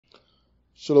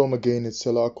Shalom again, it's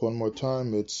Salak one more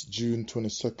time. It's June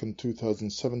 22nd,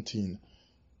 2017.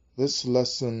 This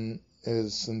lesson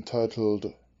is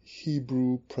entitled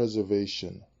Hebrew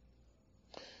Preservation.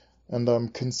 And I'm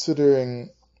considering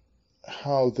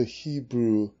how the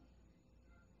Hebrew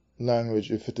language,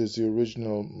 if it is the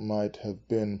original, might have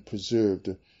been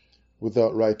preserved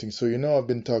without writing. So I've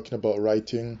been talking about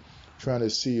writing, trying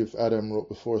to see if Adam wrote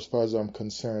before. As far as I'm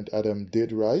concerned, Adam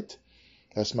did write.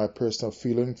 That's my personal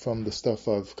feeling from the stuff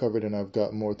I've covered, and I've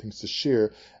got more things to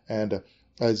share. And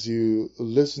as you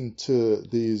listen to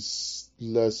these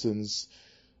lessons,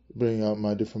 bringing out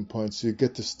my different points, you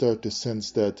get to start to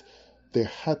sense that there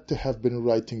had to have been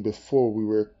writing before we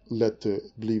were led to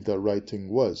believe that writing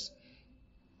was.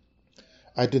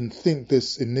 I didn't think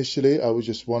this initially, I was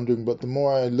just wondering, but the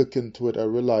more I look into it, I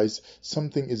realize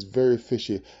something is very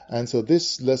fishy. And so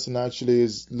this lesson actually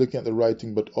is looking at the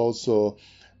writing, but also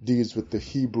deals with the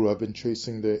Hebrew. I've been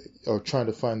trying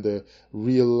to find the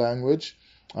real language.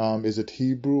 Is it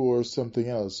Hebrew or something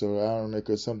else, or Aramaic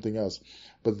or something else?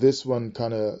 But this one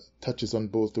kind of touches on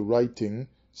both the writing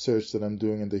search that I'm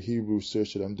doing and the Hebrew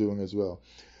search that I'm doing as well.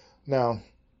 Now,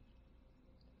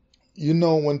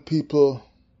 when people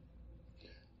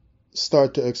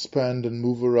start to expand and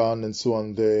move around and so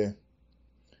on, they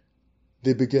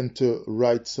begin to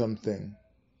write something.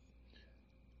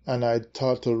 And I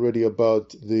talked already about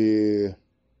the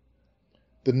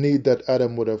need that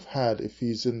Adam would have had if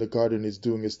he's in the garden, he's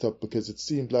doing his stuff, because it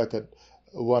seemed like at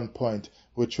one point,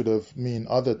 which would have mean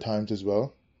other times as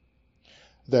well,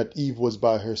 that Eve was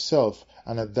by herself,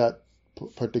 and at that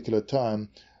particular time,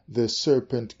 the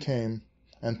serpent came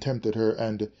and tempted her,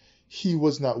 and he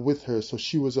was not with her, so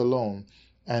she was alone,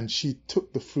 and she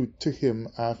took the fruit to him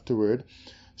afterward,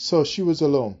 so she was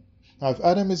alone. Now, if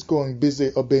Adam is going busy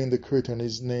obeying the Creator and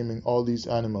he's naming all these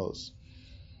animals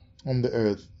on the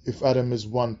earth, if Adam is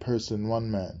one person, one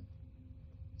man,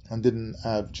 and didn't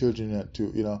have children yet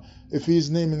too, if he's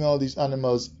naming all these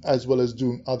animals as well as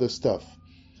doing other stuff,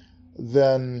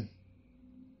 then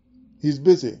he's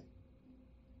busy.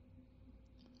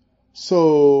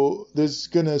 So there's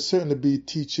gonna certainly be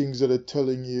teachings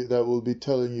that will be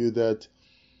telling you that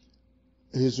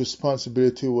his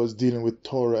responsibility was dealing with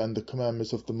Torah and the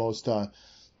commandments of the Most High.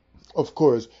 Of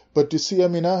course. But you see, I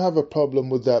have a problem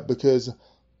with that, because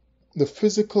the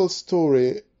physical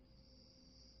story,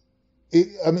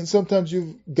 sometimes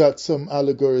you've got some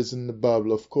allegories in the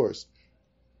Bible, of course.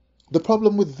 The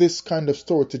problem with this kind of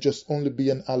story to just only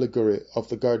be an allegory of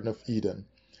the Garden of Eden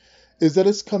is that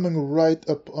it's coming right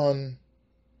up on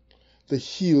the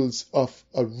heels of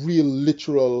a real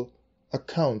literal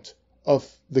account of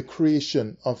the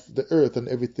creation of the earth and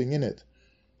everything in it.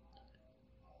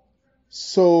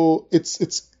 So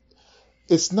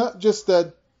it's not just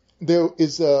that there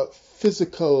is a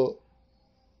physical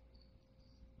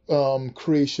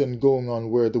creation going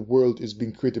on where the world is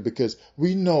being created, because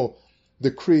we know the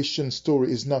creation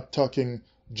story is not talking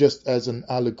just as an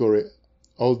allegory,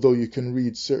 although you can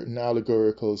read certain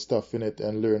allegorical stuff in it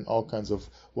and learn all kinds of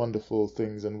wonderful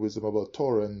things and wisdom about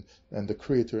Torah and the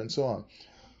Creator and so on.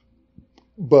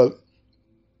 But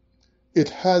it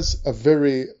has a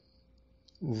very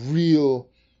real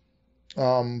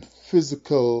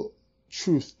physical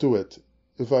truth to it,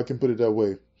 if I can put it that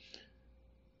way.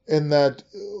 In that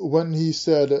when he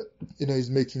said,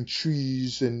 he's making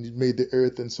trees and he made the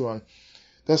earth and so on,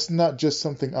 that's not just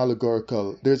something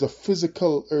allegorical. There's a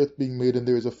physical earth being made and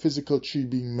there's a physical tree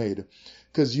being made.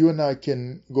 Because you and I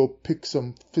can go pick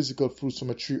some physical fruits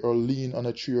from a tree or lean on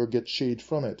a tree or get shade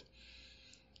from it.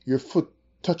 Your foot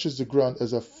touches the ground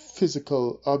as a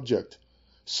physical object.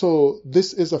 So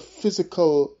this is a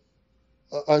physical,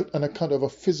 an account of a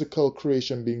physical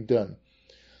creation being done.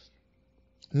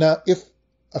 Now, if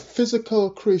a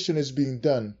physical creation is being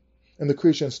done in the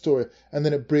creation story, and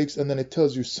then it breaks, and then it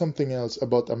tells you something else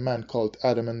about a man called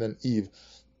Adam and then Eve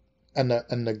and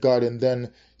the garden,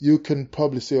 then you can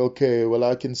probably say, okay, well,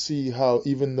 I can see how,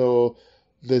 even though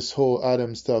this whole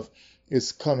Adam stuff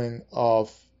is coming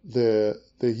off the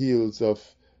heels of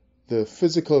the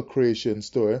physical creation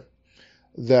story,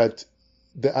 that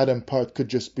the Adam part could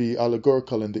just be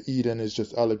allegorical and the Eden is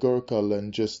just allegorical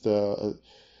and just a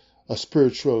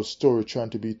spiritual story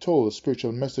trying to be told, a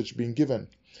spiritual message being given.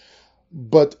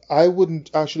 But I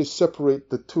wouldn't actually separate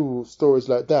the two stories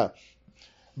like that,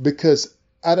 because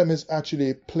Adam is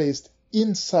actually placed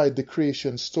inside the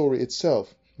creation story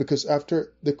itself. Because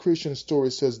after the creation story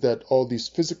says that all these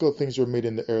physical things were made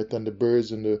in the earth and the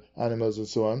birds and the animals and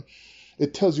so on,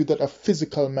 it tells you that a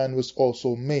physical man was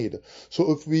also made.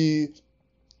 So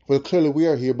clearly we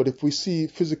are here, but if we see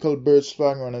physical birds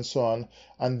flying around and so on,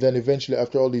 and then eventually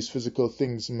after all these physical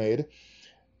things made,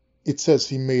 it says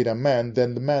he made a man,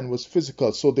 then the man was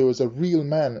physical. So there was a real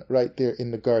man right there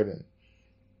in the garden.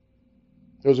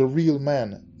 There was a real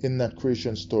man in that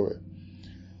creation story.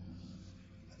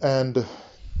 And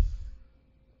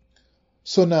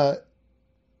so now,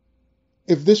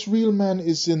 if this real man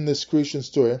is in this creation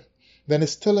story, then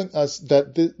it's telling us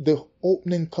that the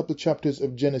opening couple chapters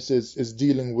of Genesis is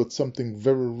dealing with something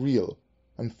very real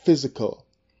and physical.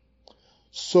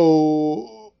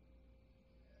 So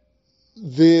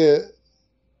the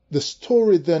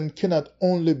story then cannot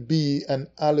only be an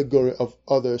allegory of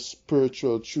other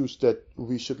spiritual truths that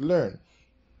we should learn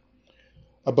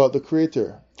about the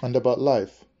Creator and about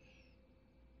life.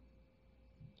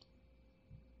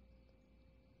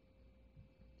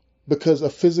 Because a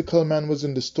physical man was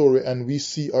in the story, and we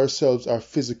see ourselves are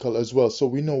physical as well, so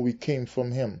we know we came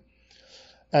from him.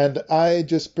 And I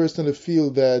just personally feel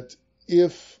that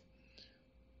if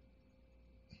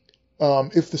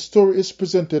the story is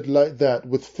presented like that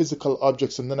with physical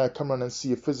objects, and then I come around and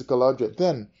see a physical object,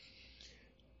 then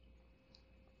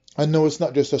I know it's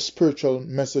not just a spiritual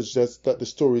message that the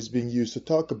story is being used to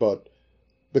talk about,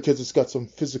 because it's got some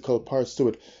physical parts to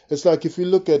it. It's like if you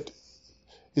look at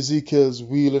Ezekiel's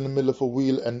wheel in the middle of a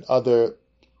wheel and other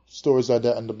stories like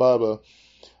that in the Bible,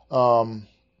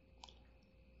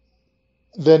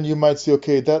 then you might say,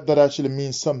 okay, that actually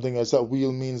means something, as that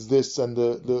wheel means this and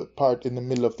the part in the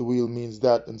middle of the wheel means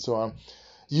that, and so on.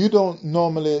 You don't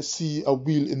normally see a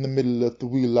wheel in the middle of the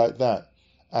wheel like that,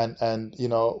 and you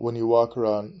know, when you walk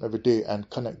around every day and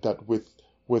connect that with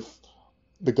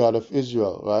the God of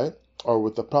Israel, right, or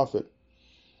with the prophet.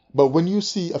 But when you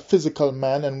see a physical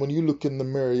man, and when you look in the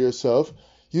mirror yourself,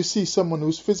 you see someone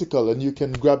who's physical, and you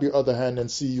can grab your other hand and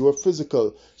see you are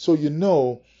physical. So you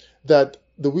know that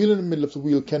the wheel in the middle of the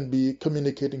wheel can be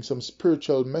communicating some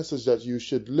spiritual message that you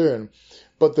should learn.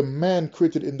 But the man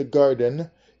created in the garden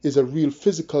is a real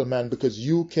physical man, because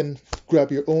you can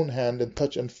grab your own hand and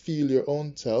touch and feel your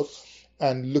own self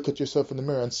and look at yourself in the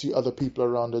mirror and see other people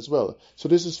around as well. So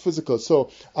this is physical. So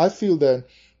I feel that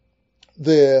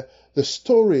the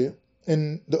story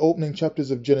in the opening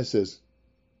chapters of Genesis,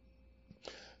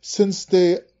 since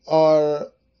they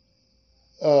are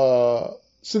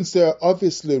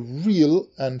obviously real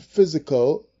and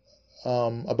physical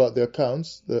about the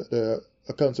accounts, the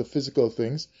accounts of physical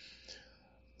things,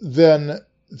 then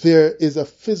there is a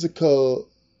physical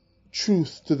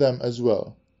truth to them as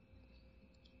well.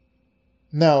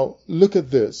 Now, look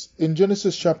at this. In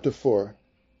Genesis chapter 4,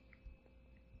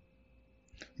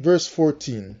 verse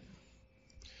 14,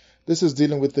 this is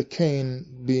dealing with the Cain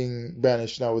being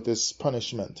banished now with this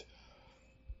punishment.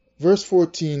 Verse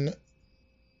 14,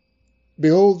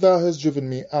 Behold, thou hast driven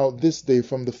me out this day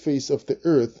from the face of the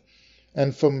earth,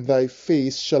 and from thy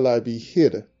face shall I be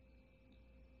hid,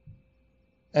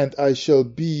 and I shall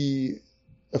be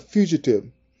a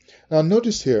fugitive. Now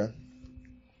notice here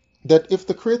that if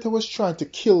the Creator was trying to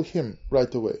kill him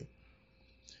right away,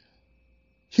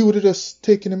 he would have just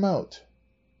taken him out.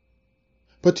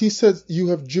 But he says, you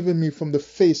have driven me from the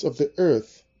face of the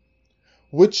earth,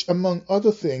 which among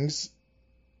other things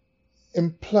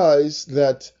implies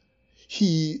that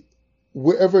he,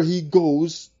 wherever he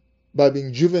goes, by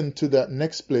being driven to that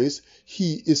next place,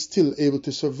 he is still able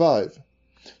to survive.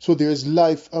 So there is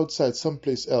life outside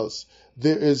someplace else.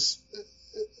 There's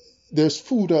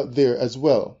food out there as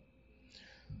well.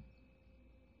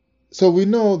 So we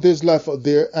know there's life out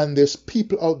there, and there's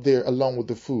people out there along with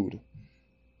the food.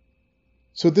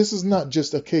 So this is not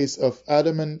just a case of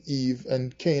Adam and Eve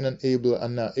and Cain and Abel,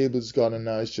 and now Abel's gone and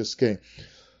now it's just Cain.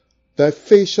 Thy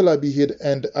face shall I be hid,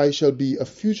 and I shall be a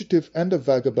fugitive and a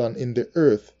vagabond in the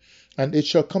earth. And it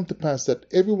shall come to pass that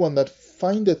everyone that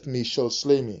findeth me shall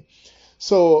slay me.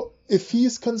 So if he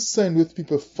is concerned with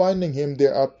people finding him,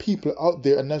 there are people out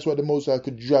there, and that's why the Most High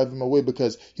could drive him away,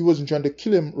 because he wasn't trying to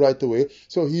kill him right away.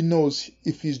 So he knows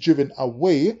if he's driven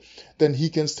away, then he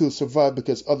can still survive,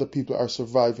 because other people are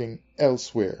surviving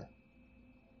elsewhere.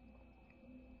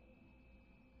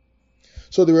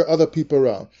 So there were other people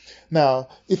around. Now,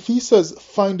 if he says,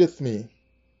 findeth me,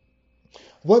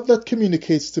 what that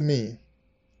communicates to me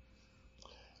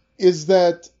is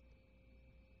that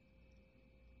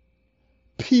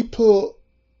people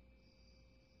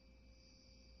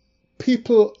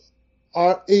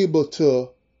are able to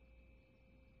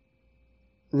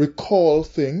recall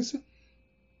things.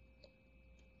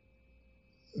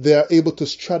 They are able to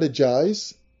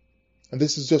strategize. And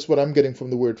this is just what I'm getting from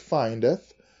the word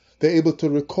findeth. They're able to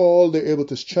recall, they're able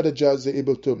to strategize, they're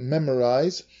able to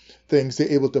memorize things,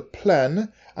 they're able to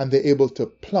plan, and they're able to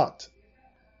plot.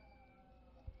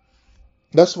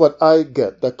 That's what I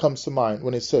get, that comes to mind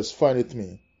when it says, findeth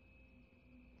me.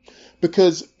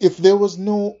 Because if there was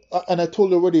no, and I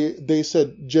told you already, they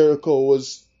said Jericho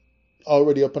was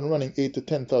already up and running 8 to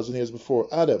 10,000 years before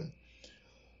Adam.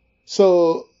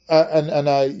 So, and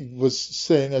I was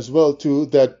saying as well too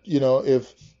that,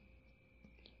 if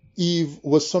Eve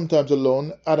was sometimes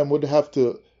alone, Adam would have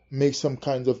to make some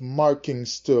kinds of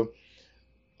markings to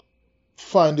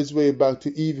find his way back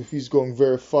to Eve if he's going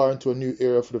very far into a new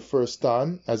era for the first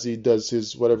time, as he does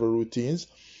his whatever routines,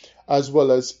 as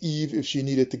well as Eve, if she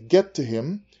needed to get to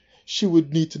him, she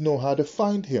would need to know how to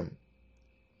find him.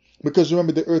 Because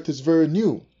remember, the earth is very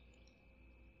new.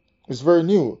 It's very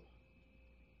new.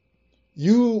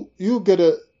 You get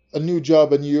a new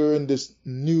job and you're in this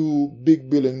new big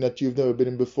building that you've never been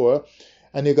in before,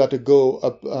 and you got to go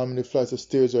up how many flights of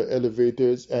stairs or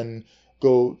elevators and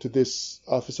go to this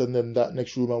office and then that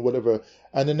next room and whatever.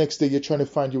 And the next day you're trying to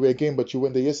find your way again, but you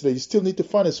went there yesterday. You still need to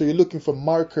find it, so you're looking for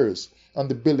markers on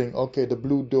the building. Okay, the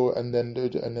blue door, and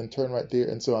then turn right there,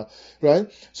 and so on.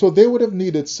 Right? So they would have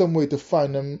needed some way to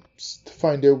find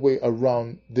their way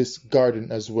around this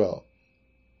garden as well.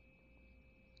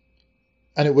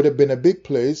 And it would have been a big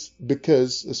place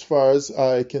because, as far as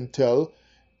I can tell,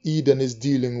 Eden is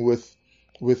dealing with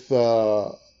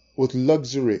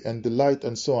luxury and delight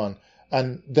and so on.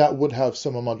 And that would have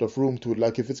some amount of room to it.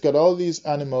 Like if it's got all these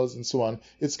animals and so on,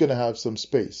 it's going to have some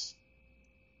space.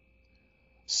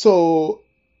 So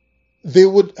they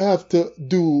would have to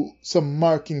do some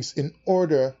markings in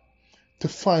order to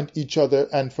find each other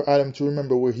and for Adam to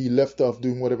remember where he left off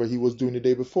doing whatever he was doing the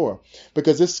day before.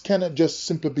 Because this cannot just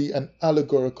simply be an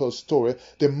allegorical story.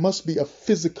 There must be a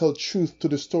physical truth to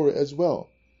the story as well.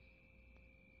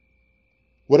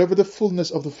 Whatever the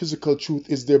fullness of the physical truth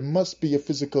is, there must be a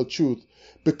physical truth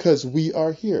because we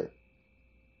are here.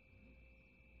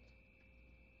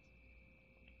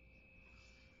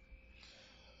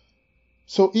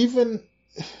 So even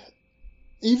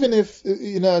if,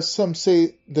 some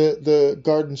say the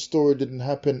garden story didn't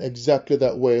happen exactly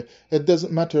that way, it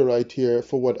doesn't matter right here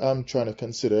for what I'm trying to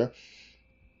consider,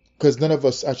 because none of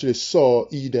us actually saw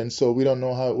Eden, so we don't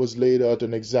know how it was laid out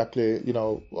and exactly,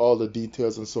 all the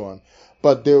details and so on.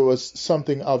 But there was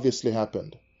something obviously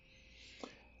happened.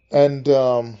 And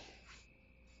so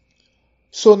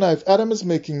now if Adam is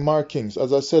making markings,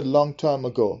 as I said long time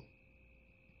ago,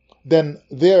 then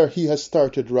there he has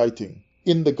started writing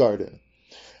in the garden.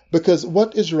 Because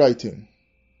what is writing?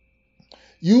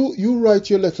 You write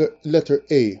your letter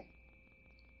A,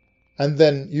 and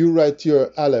then you write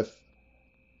your Aleph,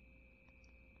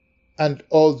 and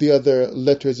all the other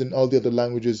letters in all the other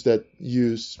languages that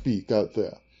you speak out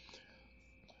there.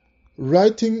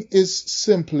 Writing is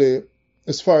simply,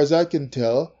 as far as I can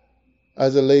tell,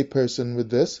 as a layperson with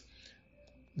this,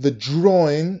 the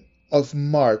drawing of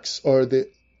marks or the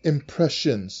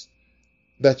impressions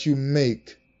that you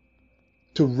make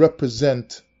to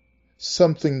represent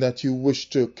something that you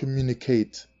wish to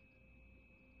communicate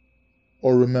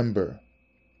or remember.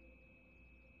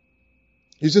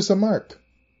 It's just a mark.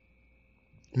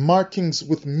 Markings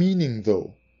with meaning,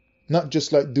 though, not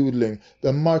just like doodling.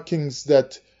 The markings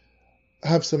that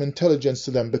have some intelligence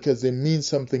to them because they mean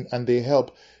something and they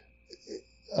help,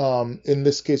 in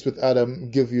this case with Adam,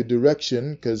 give you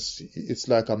direction because it's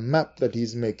like a map that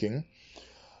he's making.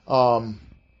 But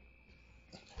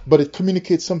it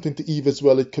communicates something to Eve as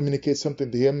well. It communicates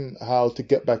something to him, how to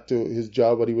get back to his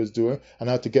job, what he was doing, and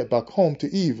how to get back home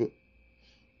to Eve.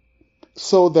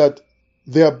 So that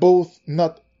they are both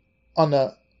not on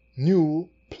a new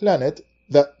planet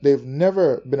that they've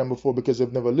never been on before because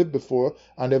they've never lived before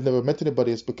and they've never met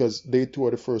anybody else because they two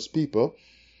are the first people.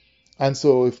 And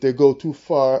so if they go too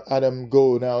far, Adam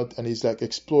going out and he's like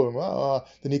exploring,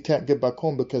 then he can't get back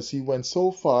home because he went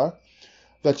so far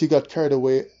that he got carried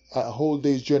away a whole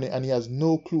day's journey and he has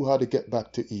no clue how to get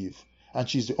back to Eve. And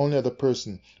she's the only other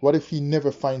person. What if he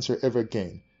never finds her ever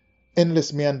again?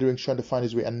 Endless meandering trying to find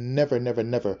his way and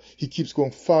never. He keeps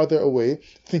going farther away,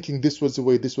 thinking this was the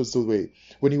way.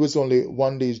 When he was only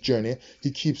one day's journey,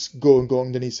 he keeps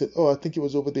going. Then he said, I think it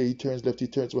was over there. He turns left, he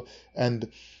turns right.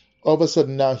 And all of a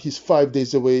sudden now he's 5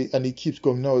 days away and he keeps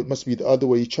going, no, it must be the other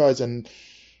way. He tries and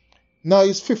now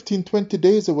he's 15, 20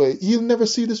 days away. He'll never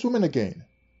see this woman again.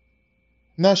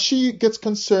 Now she gets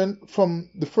concerned from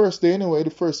the first day anyway, the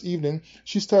first evening.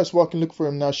 She starts walking, look for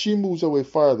him. Now she moves away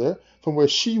farther from where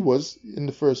she was in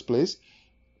the first place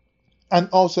and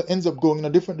also ends up going in a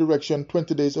different direction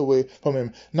 20 days away from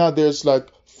him. Now there's like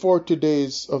 40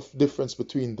 days of difference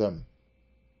between them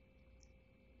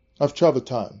of travel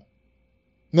time.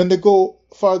 And then they go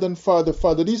farther and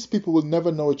farther. These people will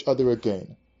never know each other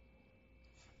again.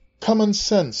 Common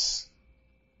sense,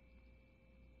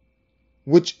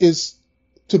 which is,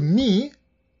 to me,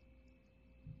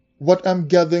 what I'm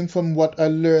gathering from what I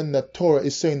learned, that Torah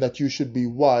is saying that you should be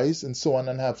wise and so on,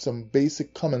 and have some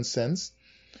basic common sense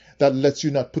that lets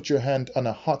you not put your hand on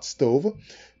a hot stove.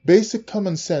 Basic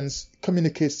common sense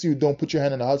communicates to you, don't put your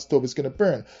hand on a hot stove, it's going to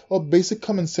burn. Or basic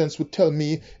common sense would tell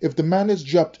me, if the man is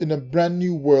dropped in a brand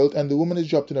new world and the woman is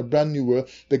dropped in a brand new world,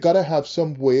 they got to have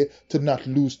some way to not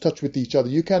lose touch with each other.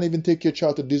 You can't even take your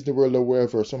child to Disney World or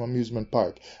wherever, some amusement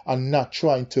park, and not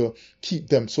trying to keep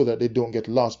them so that they don't get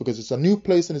lost, because it's a new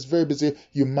place and it's very busy.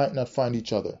 You might not find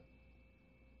each other.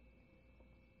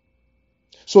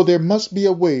 So there must be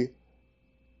a way.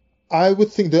 I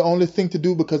would think the only thing to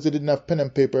do, because they didn't have pen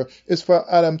and paper, is for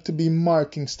Adam to be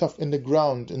marking stuff in the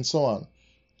ground and so on.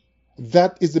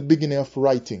 That is the beginning of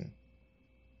writing.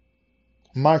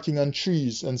 Marking on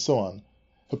trees and so on.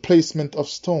 The placement of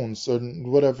stones or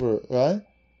whatever, right?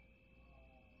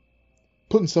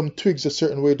 Putting some twigs a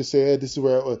certain way to say, hey, this is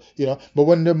where, But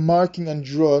when they're marking and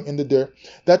drawing in the dirt,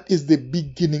 that is the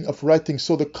beginning of writing.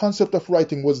 So the concept of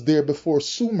writing was there before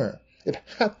Sumer. It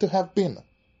had to have been.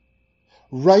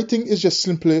 Writing is just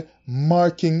simply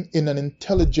marking in an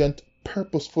intelligent,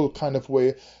 purposeful kind of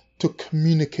way to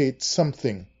communicate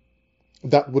something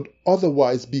that would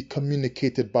otherwise be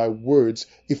communicated by words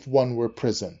if one were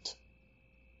present.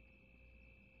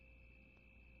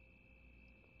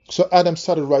 So Adam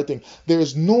started writing. There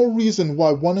is no reason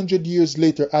why 100 years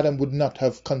later Adam would not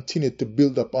have continued to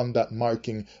build up on that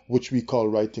marking, which we call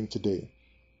writing today.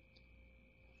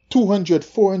 200,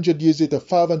 400 years later,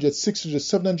 500, 600,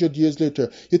 700 years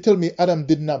later, you tell me Adam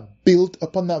did not build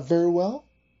upon that very well?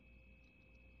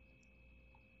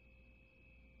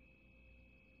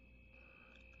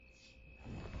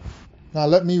 Now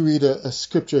let me read a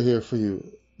scripture here for you.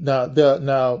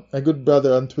 Now a good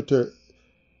brother on Twitter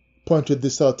pointed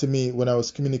this out to me when I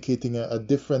was communicating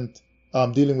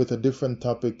dealing with a different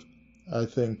topic, I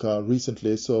think,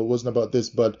 recently. So it wasn't about this,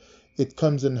 but it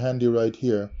comes in handy right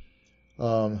here.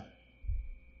 From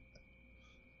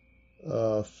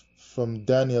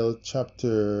Daniel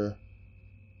chapter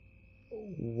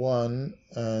 1,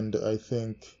 and I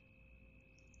think,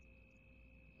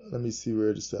 let me see where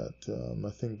it is at.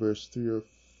 I think verse 3 or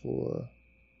 4.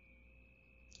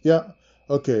 Yeah,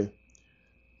 okay.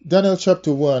 Daniel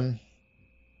chapter 1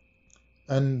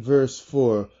 and verse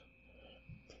 4.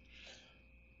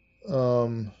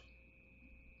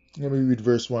 Let me read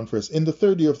verse 1 first. In the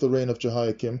 3rd year of the reign of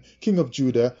Jehoiakim, king of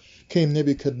Judah, came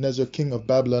Nebuchadnezzar, king of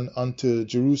Babylon, unto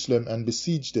Jerusalem and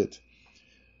besieged it.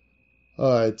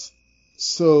 Alright,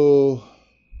 so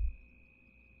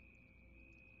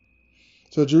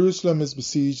Jerusalem is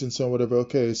besieged and so whatever.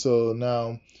 Okay, so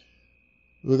now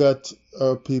we got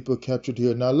our people captured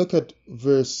here. Now look at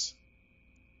verse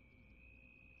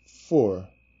 4.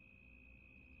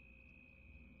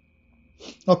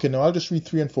 Okay, now I'll just read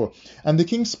 3 and 4. And the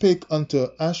king spake unto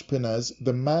Ashpenaz,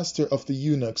 the master of the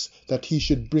eunuchs, that he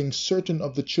should bring certain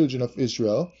of the children of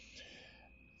Israel,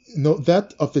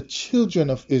 that of the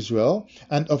children of Israel,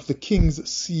 and of the king's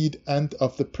seed, and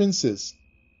of the princes,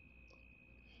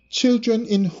 children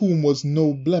in whom was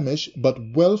no blemish, but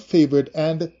well favored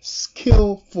and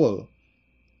skillful.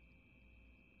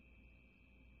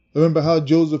 Remember how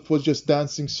Joseph was just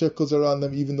dancing circles around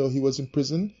them even though he was in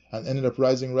prison and ended up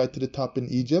rising right to the top in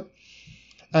Egypt?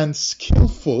 And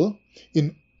skillful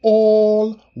in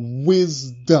all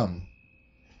wisdom.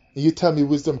 And you tell me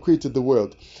wisdom created the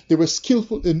world. They were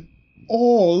skillful in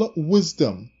all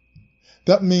wisdom.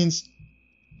 That means,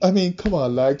 come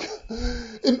on,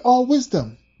 in all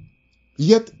wisdom.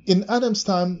 Yet in Adam's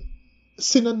time,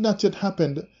 sin had not yet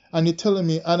happened. And you're telling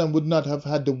me Adam would not have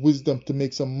had the wisdom to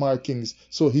make some markings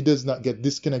so he does not get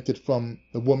disconnected from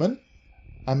the woman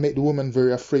and make the woman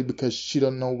very afraid because she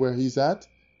don't know where he's at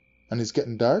and it's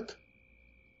getting dark?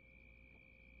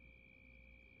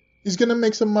 He's going to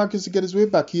make some markings to get his way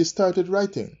back. He has started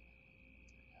writing.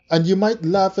 And you might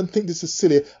laugh and think this is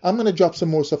silly. I'm going to drop some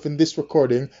more stuff in this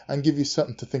recording and give you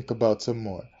something to think about some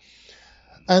more.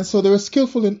 And so they were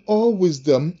skillful in all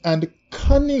wisdom and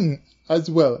cunning as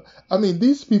well.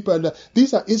 These people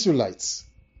these are Israelites.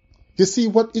 You see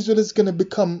what Israel is going to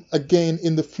become again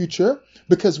in the future?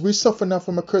 Because we suffer now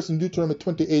from a curse in Deuteronomy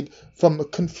 28 from a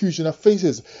confusion of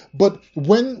faces. But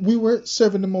when we were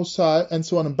serving the Most High and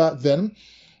so on back then,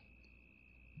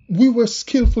 we were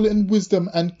skillful in wisdom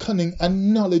and cunning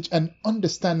and knowledge and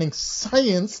understanding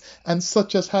science, and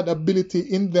such as had ability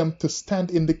in them to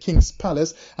stand in the king's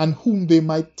palace, and whom they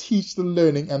might teach the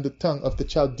learning and the tongue of the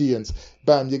Chaldeans.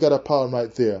 Bam, you got a poem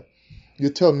right there. You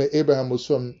tell me Abraham was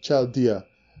from Chaldea.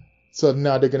 So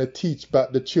now they're going to teach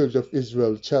back the children of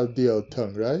Israel Chaldea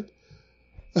tongue, right?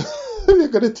 You're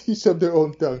going to teach them their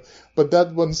own tongue. But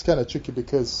that one's kind of tricky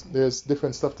because there's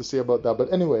different stuff to say about that.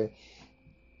 But anyway,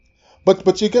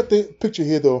 but you get the picture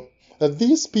here though, that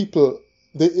these people,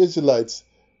 the Israelites,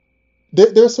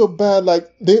 they're so bad.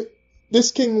 Like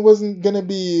this king wasn't going to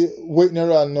be waiting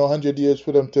around 100 years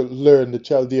for them to learn the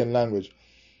Chaldean language.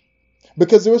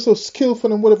 Because they were so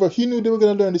skillful and whatever, he knew they were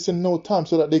going to learn this in no time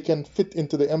so that they can fit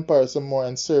into the empire some more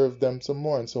and serve them some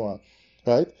more and so on.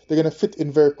 Right? They're going to fit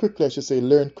in very quickly, I should say,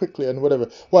 learn quickly and whatever.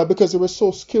 Why? Because they were so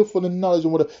skillful in knowledge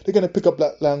and whatever, they're going to pick up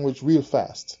that language real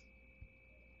fast.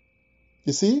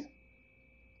 You see?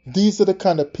 These are the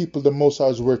kind of people the Most High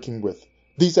is working with.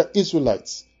 These are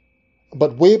Israelites.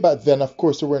 But way back then, of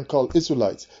course, they weren't called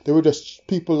Israelites. They were just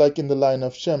people like in the line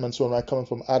of Shem and so on, right? Coming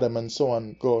from Adam and so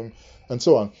on, going and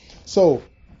so on. So,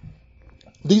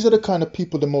 these are the kind of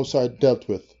people the Most High dealt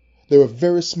with. They were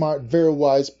very smart, very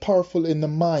wise, powerful in the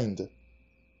mind.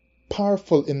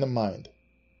 Powerful in the mind.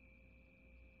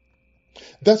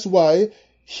 That's why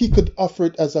he could offer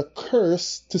it as a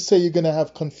curse to say you're going to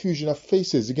have confusion of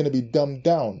faces. You're going to be dumbed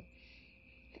down.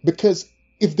 Because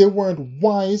if they weren't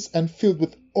wise and filled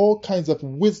with all kinds of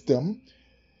wisdom,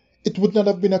 it would not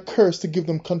have been a curse to give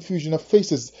them confusion of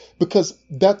faces, because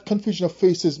that confusion of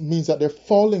faces means that they're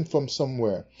falling from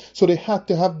somewhere. So they had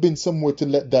to have been somewhere to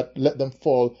let them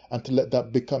fall and to let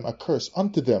that become a curse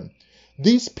unto them.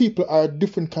 These people are a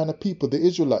different kind of people, the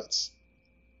Israelites.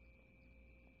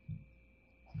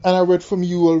 And I read from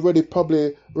you already,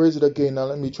 probably, where is it again? Now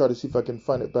let me try to see if I can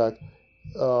find it back.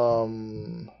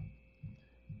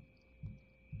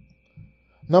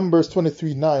 Numbers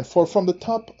 23:9. For from the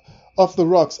top of the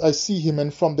rocks I see him,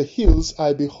 and from the hills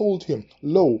I behold him.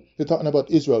 Lo, they're talking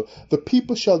about Israel. The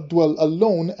people shall dwell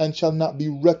alone and shall not be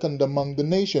reckoned among the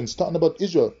nations. Talking about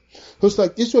Israel. So it's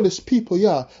like Israel is people,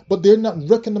 yeah, but they're not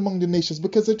reckoned among the nations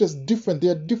because they're just different.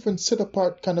 They're different, set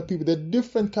apart kind of people. They're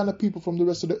different kind of people from the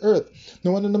rest of the earth.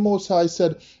 No one in the Most High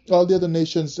said all the other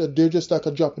nations, they're just like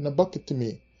a drop in a bucket to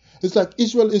me. It's like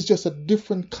Israel is just a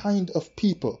different kind of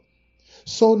people.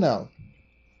 So now,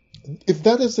 if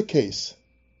that is the case,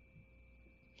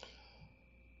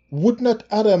 would not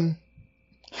Adam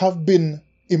have been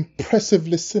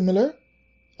impressively similar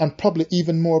and probably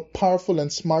even more powerful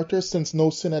and smarter, since no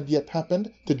sin had yet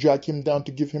happened to drag him down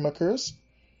to give him a curse?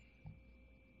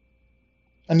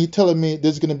 And you're telling me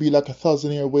there's going to be like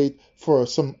 1,000-year wait for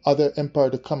some other empire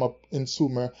to come up in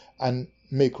Sumer and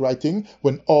make writing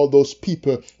when all those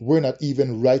people were not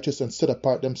even righteous and set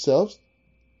apart themselves?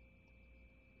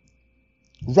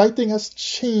 Writing has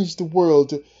changed the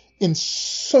world in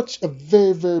such a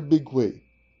very, very big way.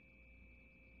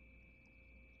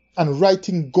 And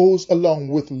writing goes along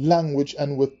with language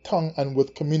and with tongue and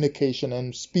with communication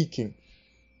and speaking.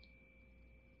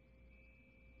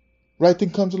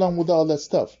 Writing comes along with all that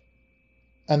stuff.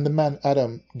 And the man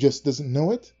Adam just doesn't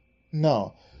know it?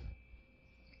 No.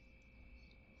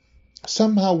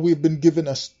 Somehow we've been given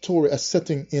a story, a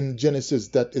setting in Genesis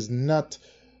that is not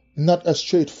as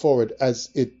straightforward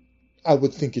as I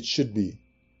would think it should be.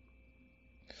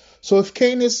 So if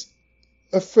Cain is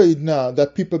afraid now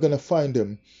that people are going to find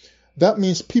him, that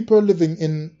means people are living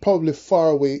in probably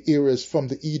faraway areas from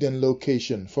the Eden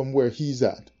location, from where he's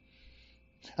at.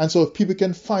 And so if people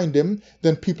can find him,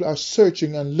 then people are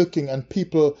searching and looking, and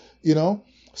people,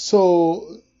 So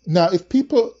now if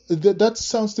people, that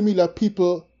sounds to me like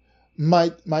people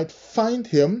might find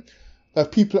him,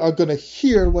 that people are going to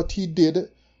hear what he did,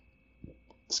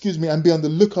 and be on the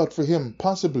lookout for him,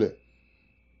 possibly.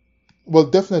 Well,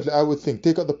 definitely, I would think.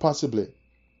 Take out the possibly.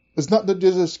 It's not that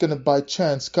they're just going to by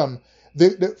chance come. They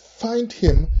find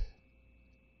him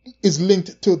is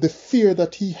linked to the fear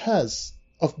that he has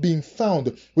of being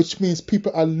found, which means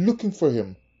people are looking for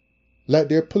him, like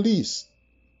they're police.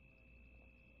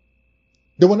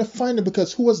 They want to find him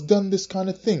because who has done this kind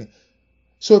of thing?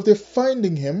 So if they're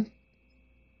finding him,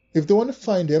 if they want to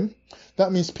find him,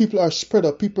 that means people are spread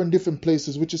out, people in different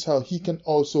places, which is how he can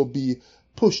also be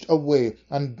pushed away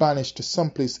and banished to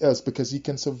someplace else, because he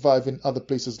can survive in other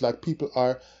places like people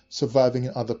are surviving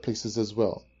in other places as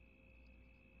well.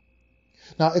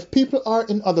 Now, if people are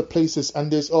in other places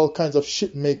and there's all kinds of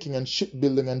ship making and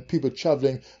shipbuilding and people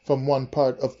traveling from one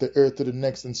part of the earth to the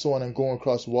next and so on and going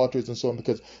across waters and so on,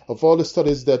 because of all the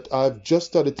studies that I've just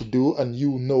started to do, and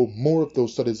you know more of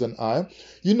those studies than I,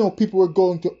 people were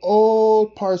going to all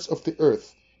parts of the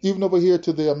earth, even over here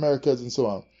to the Americas and so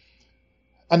on.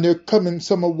 And they're coming,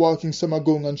 some are walking, some are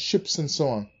going on ships and so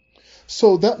on.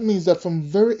 So that means that from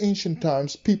very ancient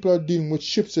times, people are dealing with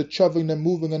ships, they're traveling, they're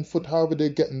moving on foot, however they're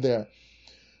getting there.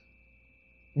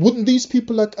 Wouldn't these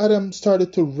people like Adam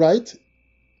started to write?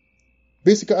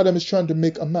 Basically, Adam is trying to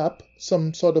make a map,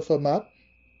 some sort of a map.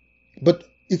 But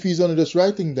if he's only just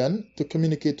writing then to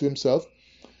communicate to himself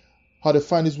how to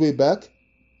find his way back,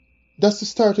 that's the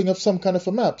starting of some kind of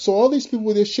a map. So all these people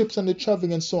with their ships and their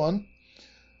traveling and so on,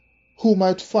 who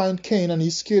might find Cain and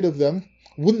he's scared of them,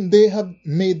 wouldn't they have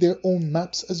made their own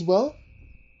maps as well?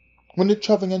 When they're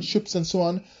traveling on ships and so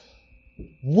on,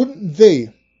 wouldn't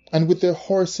they, and with their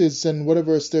horses and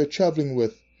whatever else they're traveling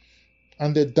with,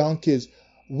 and their donkeys,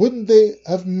 wouldn't they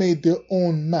have made their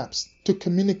own maps to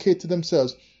communicate to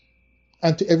themselves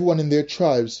and to everyone in their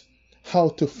tribes how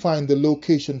to find the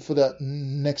location for that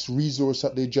next resource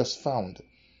that they just found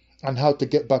and how to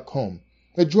get back home?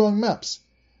 They're drawing maps.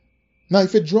 Now,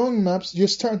 if you're drawing maps, you're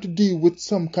starting to deal with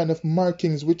some kind of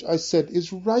markings, which I said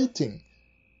is writing.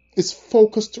 It's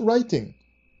focused writing.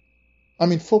 I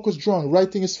mean, focused drawing.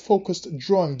 Writing is focused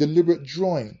drawing, deliberate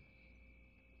drawing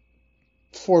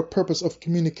for purpose of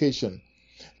communication.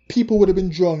 People would have been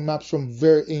drawing maps from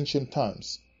very ancient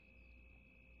times.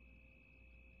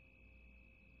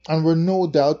 And we're no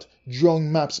doubt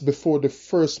drawing maps before the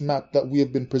first map that we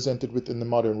have been presented with in the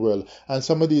modern world. And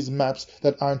some of these maps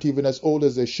that aren't even as old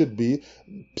as they should be,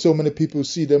 so many people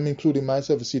see them, including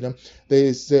myself, see them,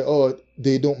 they say, oh,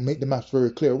 they don't make the maps very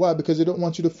clear. Why? Because they don't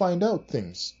want you to find out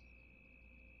things.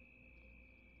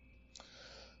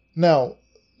 Now,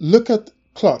 look at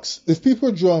clocks. If people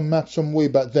are drawing maps from way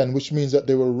back then, which means that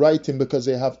they were writing because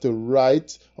they have to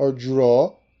write or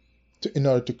draw in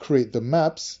order to create the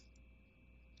maps,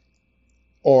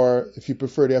 or if you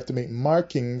prefer, they have to make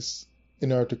markings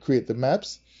in order to create the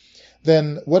maps,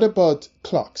 then what about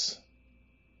clocks?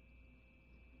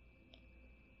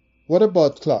 What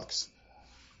about clocks?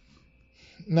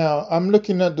 Now, I'm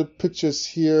looking at the pictures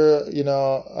here.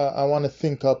 I want to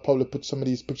think I'll probably put some of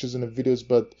these pictures in the videos,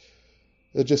 but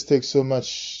it just takes so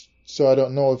much, so I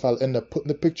don't know if I'll end up putting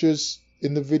the pictures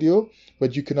in the video,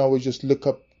 but you can always just look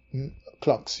up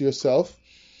clocks yourself.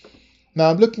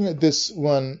 Now, I'm looking at this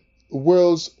one,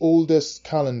 World's Oldest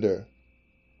Calendar,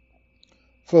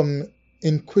 from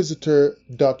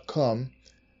Inquisitor.com.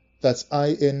 That's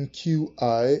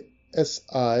INQISITR.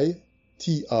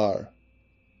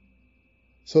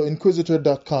 So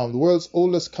Inquisitor.com, the world's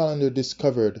oldest calendar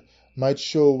discovered, might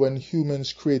show when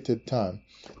humans created time.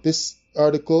 This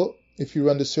article, if you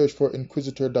run the search for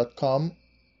Inquisitor.com,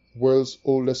 world's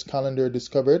oldest calendar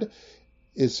discovered,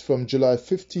 is from July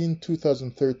 15,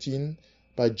 2013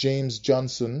 by James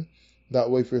Johnson. That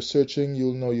way, if you're searching,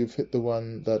 you'll know you've hit the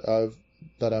one that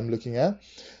I'm looking at.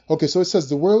 Okay, so it says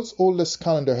the world's oldest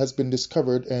calendar has been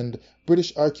discovered, and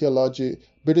British archaeology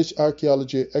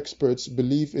experts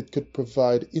believe it could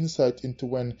provide insight into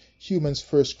when humans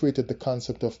first created the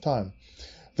concept of time.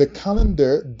 The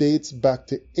calendar dates back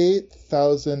to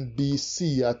 8,000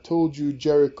 BC. I told you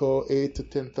Jericho, 8 to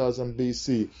 10,000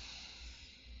 BC.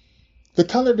 The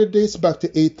calendar dates back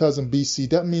to 8,000 BC.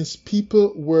 That means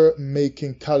people were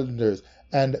making calendars.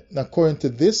 And according to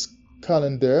this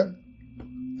calendar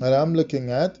that I'm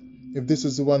looking at, if this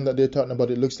is the one that they're talking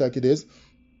about, it looks like it is.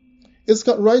 It's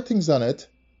got writings on it.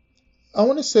 I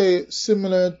want to say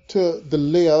similar to the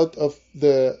layout of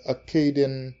the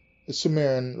Akkadian,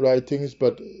 Sumerian writings,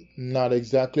 but not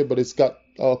exactly. But it's got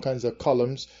all kinds of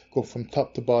columns, go from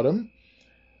top to bottom.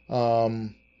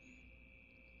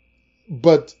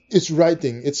 But it's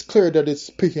writing. It's clear that it's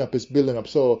picking up, it's building up.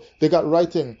 So they got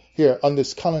writing here on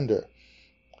this calendar.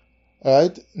 All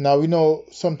right. Now we know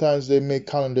sometimes they make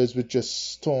calendars with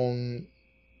just stones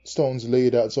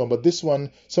laid out and so on. But this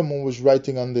one, someone was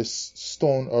writing on this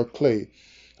stone or clay,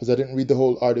 because I didn't read the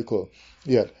whole article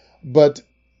yet. But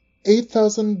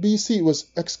 8,000 BC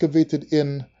was excavated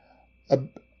in,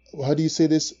 how do you say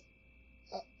this?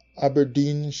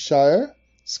 Aberdeenshire,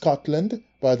 Scotland,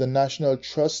 by the National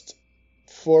Trust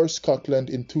for Scotland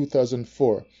in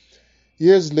 2004.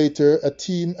 Years later, a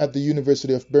team at the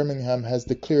University of Birmingham has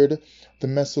declared the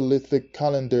Mesolithic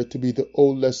calendar to be the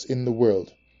oldest in the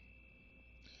world.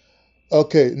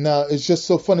 Okay, now it's just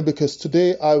so funny because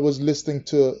today I was listening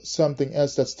to something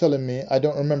else that's telling me, I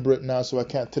don't remember it now, so I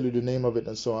can't tell you the name of it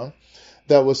and so on,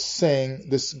 that was saying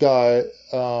this guy,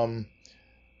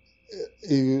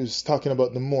 he was talking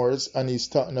about the Moors, and he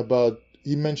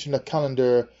mentioned a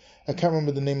calendar. I can't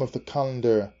remember the name of the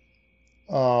calendar.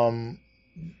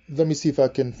 Let me see if I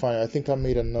can find it. I think I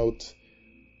made a note.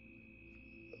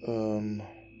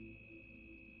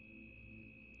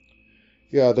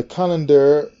 The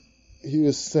calendar, he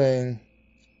was saying,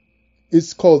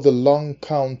 it's called the Long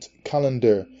Count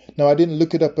Calendar. Now, I didn't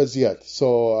look it up as yet,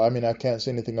 so, I can't say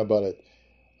anything about it.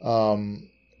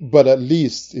 But at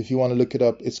least, if you want to look it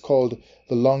up, it's called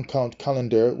the Long Count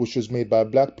Calendar, which was made by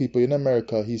black people in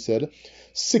America, he said,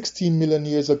 16 million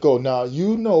years ago. Now,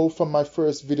 you know from my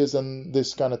first videos on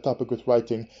this kind of topic with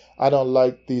writing, I don't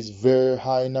like these very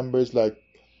high numbers like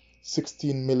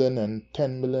 16 million and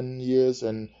 10 million years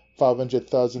and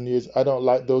 500,000 years. I don't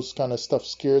like those kind of stuff,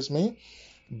 scares me.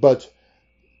 But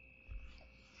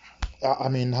I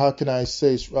mean, how can I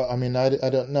say? I mean, I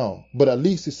don't know. But at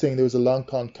least he's saying there was a long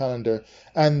count calendar,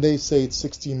 and they say it's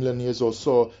 16 million years old.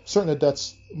 So certainly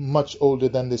that's much older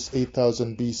than this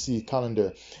 8000 BC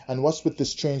calendar. And what's with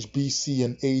this strange BC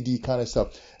and AD kind of stuff?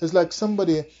 It's like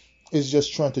somebody is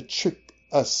just trying to trick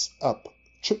us up,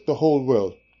 trick the whole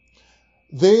world.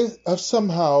 They have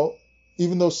somehow,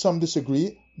 even though some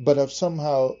disagree, but have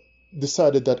somehow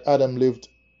decided that Adam lived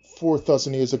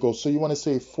 4,000 years ago. So you want to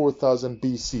say 4,000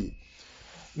 BC.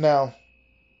 Now,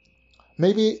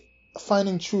 maybe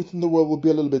finding truth in the world would be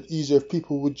a little bit easier if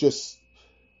people would just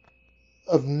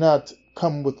have not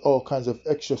come with all kinds of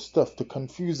extra stuff to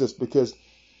confuse us, because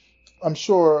I'm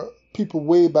sure people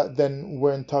way back then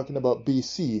weren't talking about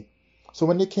BC. So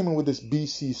when they came in with this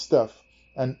BC stuff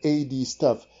and AD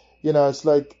stuff, you know, it's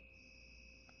like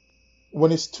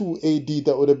when it's 2 AD,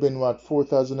 that would have been what,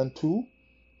 4002?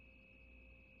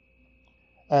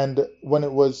 And when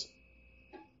it was,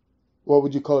 what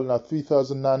would you call it now,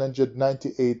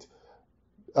 3998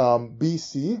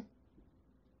 BC.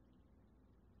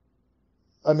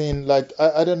 I mean, like,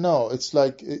 I don't know. It's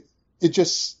like, it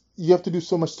just, you have to do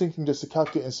so much thinking just to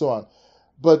calculate and so on.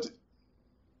 But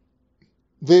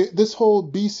this whole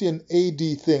BC and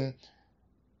AD thing,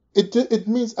 it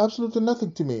means absolutely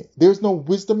nothing to me. There's no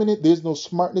wisdom in it. There's no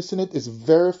smartness in it. It's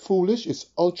very foolish. It's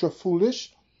ultra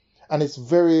foolish. And it's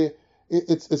very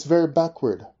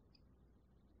backward.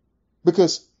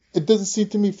 Because it doesn't seem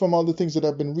to me from all the things that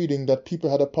I've been reading that people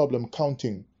had a problem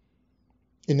counting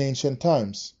in ancient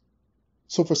times.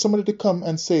 So for somebody to come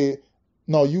and say,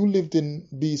 no, you lived in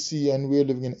BC and we're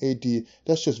living in AD,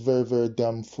 that's just very, very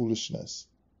damn foolishness.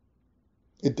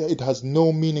 It has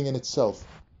no meaning in itself.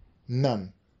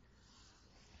 None.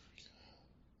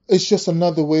 It's just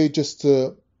another way just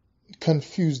to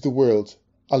confuse the world.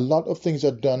 A lot of things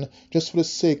are done just for the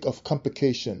sake of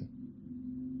complication.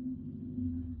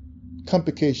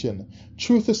 Complication.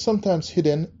 Truth is sometimes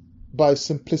hidden by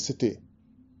simplicity.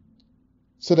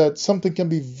 So that something can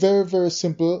be very, very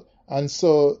simple, and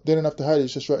so they don't have to hide it.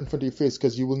 It's just right in front of your face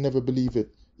because you will never believe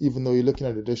it, even though you're looking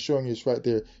at it. They're showing you it's right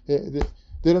there.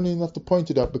 They don't even have to point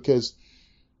it out because,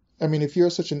 I mean, if you're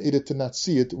such an idiot to not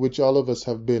see it, which all of us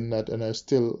have been at and are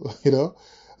still,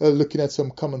 looking at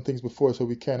some common things before, so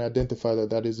we can identify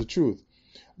that is the truth.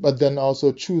 But then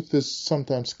also truth is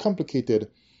sometimes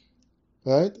complicated,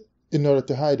 right? In order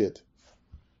to hide it.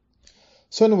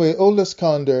 So anyway, oldest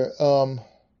calendar.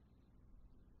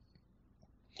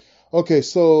 Okay,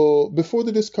 so before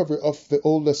the discovery of the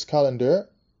oldest calendar,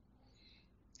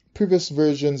 previous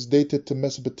versions dated to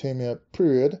Mesopotamia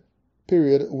period,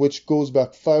 which goes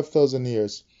back 5,000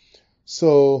 years.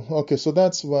 So, okay, so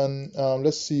that's one.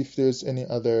 Let's see if there's any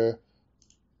other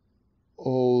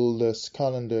oldest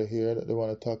calendar here that they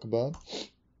want to talk about.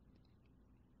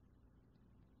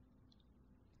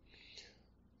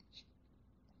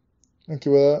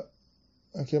 Okay,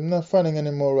 I'm not finding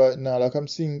any more right now. Like, I'm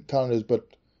seeing calendars, but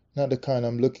not the kind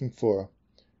I'm looking for.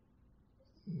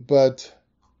 But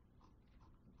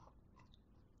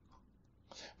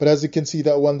as you can see,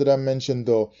 that one that I mentioned,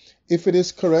 though, if it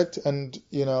is correct, and,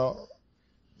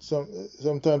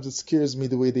 sometimes it scares me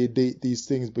the way they date these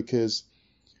things, because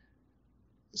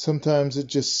sometimes it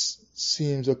just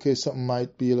seems, okay, something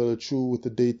might be a little true with the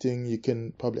dating. You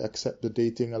can probably accept the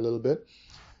dating a little bit.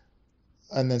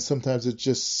 And then sometimes it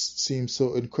just seems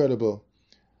so incredible.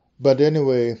 But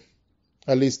anyway,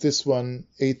 at least this one,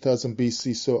 8000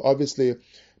 BC. So obviously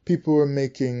people were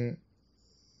making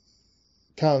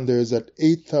calendars at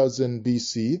 8000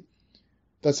 BC.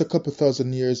 That's a couple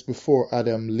thousand years before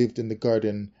Adam lived in the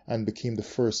garden and became the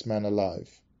first man alive.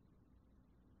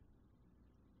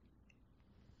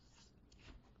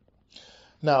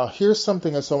 Now, here's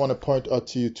something else I want to point out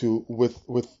to you too with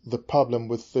the problem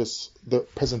with the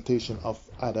presentation of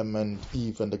Adam and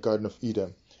Eve and the Garden of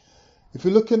Eden. If you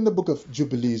look in the book of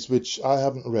Jubilees, which I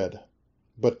haven't read,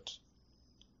 but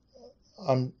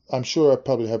I'm sure I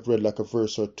probably have read like a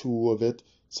verse or two of it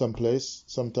someplace,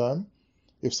 sometime,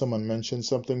 if someone mentions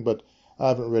something, but I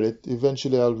haven't read it.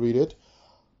 Eventually I'll read it.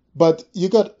 But you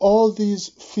got all these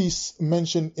feasts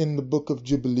mentioned in the book of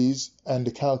Jubilees and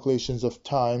the calculations of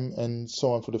time and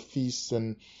so on for the feasts,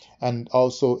 and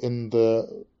also in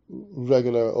the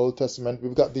regular Old Testament,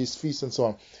 we've got these feasts and so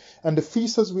on. And the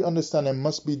feasts, as we understand them,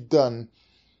 must be done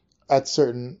at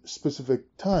certain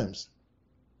specific times.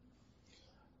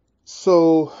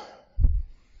 So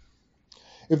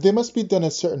if they must be done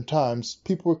at certain times,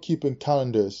 people were keeping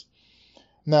calendars.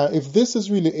 Now, if this is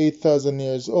really 8,000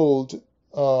 years old,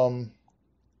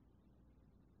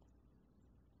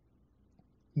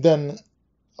 then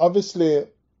obviously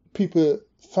people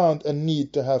found a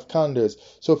need to have calendars.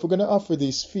 So if we're going to offer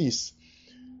these feasts,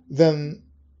 then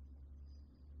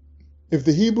if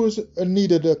the Hebrews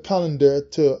needed a calendar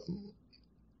to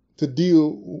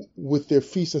deal with their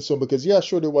feasts and so on, because yeah,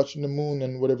 sure, they're watching the moon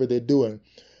and whatever they're doing,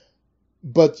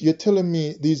 but you're telling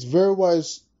me these very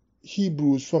wise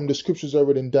Hebrews from the scriptures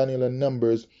already in Daniel and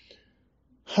Numbers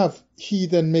have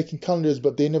heathen making calendars,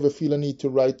 but they never feel a need to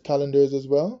write calendars as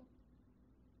well?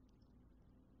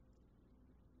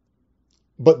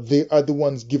 But they are the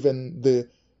ones given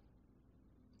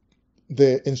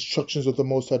the instructions of the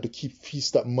Most High to keep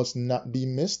feasts that must not be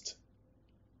missed?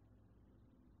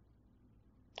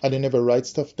 And they never write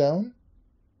stuff down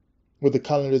with the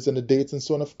calendars and the dates and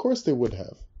so on? Of course they would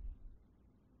have.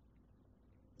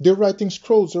 They're writing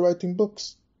scrolls, they're writing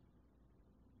books.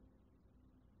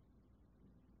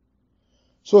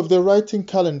 So if they're writing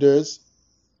calendars,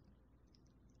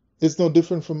 it's no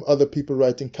different from other people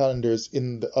writing calendars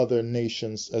in the other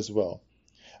nations as well.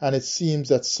 And it seems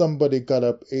that somebody got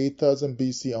up 8,000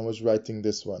 BC and was writing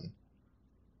this one.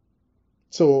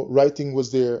 So writing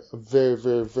was there a very,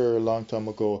 very, very long time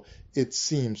ago, it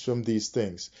seems, from these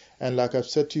things. And like I've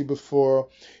said to you before,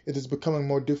 it is becoming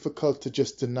more difficult to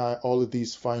just deny all of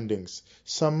these findings.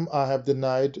 Some I have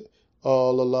denied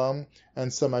all along,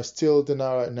 and some I still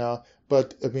deny right now.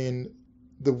 But, I mean,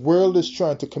 the world is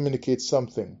trying to communicate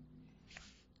something.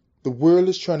 The world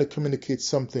is trying to communicate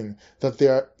something, that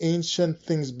there are ancient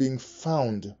things being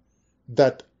found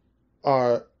that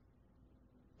are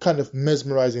kind of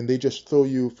mesmerizing. They just throw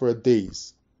you for a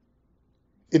daze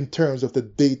in terms of the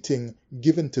dating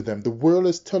given to them. The world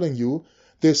is telling you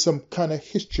there's some kind of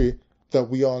history that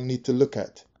we all need to look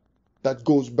at that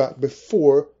goes back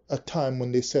before a time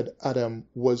when they said Adam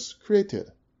was created.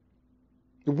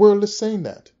 The world is saying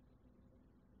that.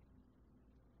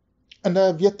 And I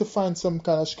have yet to find some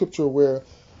kind of scripture where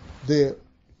the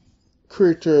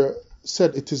Creator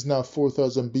said it is now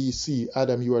 4000 BC,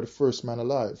 Adam, you are the first man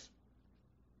alive,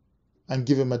 and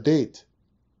give him a date.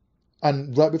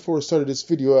 And right before I started this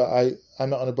video,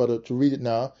 I'm not about to read it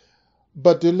now,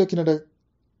 but they're looking at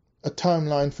a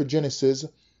timeline for Genesis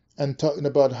and talking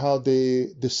about how they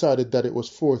decided that it was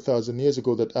 4,000 years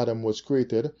ago that Adam was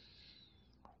created.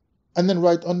 And then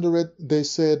right under it, they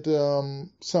said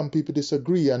some people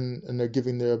disagree and they're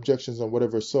giving their objections and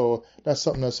whatever. So that's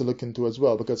something else to look into as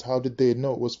well, because how did they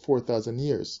know it was 4,000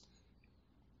 years?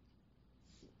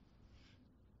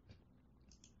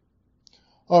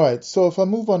 All right, so if I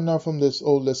move on now from this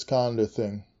oldest calendar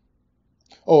thing.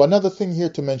 Oh, another thing here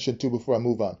to mention too before I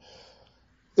move on.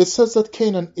 It says that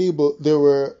Cain and Abel, they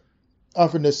were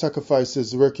offering their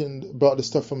sacrifices, brought the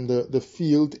stuff from the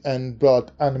field and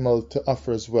brought animal to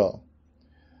offer as well.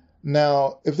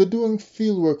 Now, if they're doing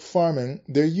fieldwork farming,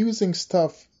 they're using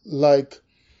stuff like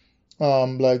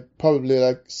probably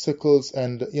like sickles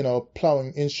and,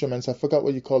 plowing instruments. I forgot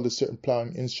what you call this certain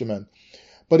plowing instrument.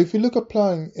 But if you look at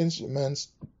plowing instruments,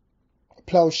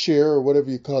 plowshare or whatever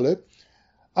you call it,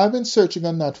 I've been searching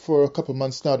on that for a couple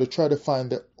months now to try to find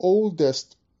the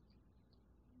oldest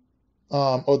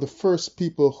or the first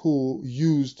people who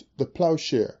used the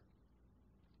plowshare.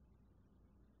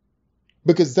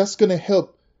 Because that's going to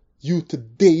help you to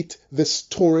date the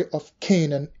story of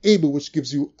Cain and Abel, which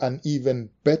gives you an even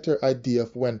better idea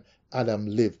of when Adam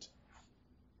lived.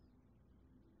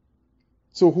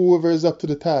 So whoever is up to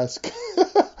the task.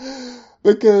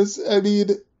 Because, I mean,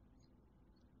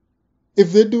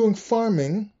 if they're doing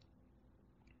farming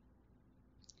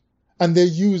and they're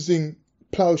using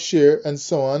plowshare and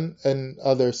so on and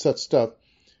other such stuff,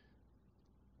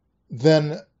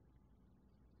 then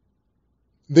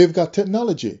they've got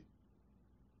technology.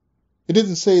 It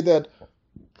didn't say that,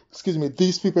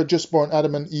 these people are just born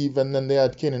Adam and Eve and then they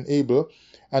had Cain and Abel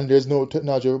and there's no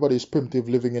technology. Everybody's primitive,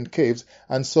 living in caves.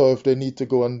 And so if they need to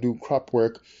go and do crop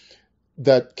work,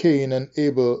 that Cain and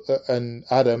Abel and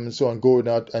Adam and so on going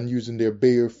out and using their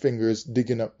bare fingers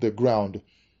digging up the ground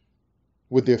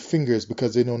with their fingers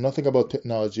because they know nothing about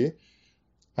technology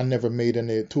and never made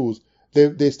any tools.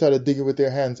 They started digging with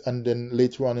their hands and then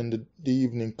later on in the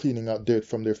evening cleaning out dirt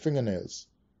from their fingernails.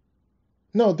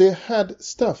 No, they had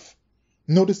stuff.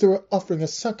 Notice they were offering a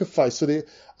sacrifice. So they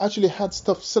actually had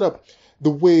stuff set up the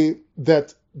way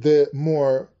that the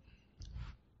more...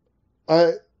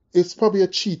 it's probably a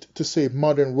cheat to say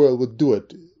modern world would do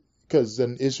it, because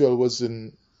then Israel was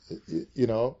in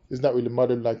It's not really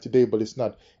modern like today, but it's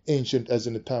not ancient as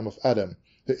in the time of Adam.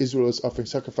 The Israel was offering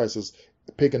sacrifices.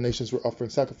 The pagan nations were offering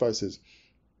sacrifices.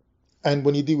 And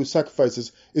when you deal with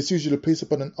sacrifices, it's usually placed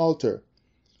upon an altar.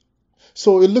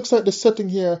 So it looks like the setting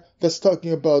here that's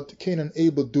talking about Cain and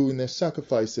Abel doing their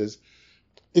sacrifices,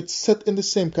 it's set in the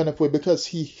same kind of way because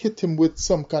he hit him with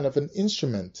some kind of an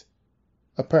instrument,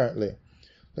 apparently.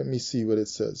 Let me see what it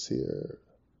says here.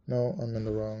 No, I'm in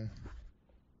the wrong.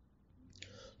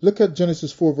 Look at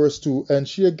Genesis 4 verse 2. And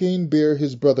she again bare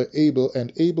his brother Abel,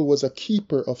 and Abel was a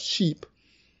keeper of sheep,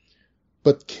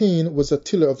 but Cain was a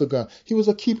tiller of the ground. He was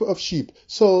a keeper of sheep.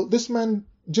 So this man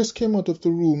just came out of the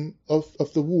womb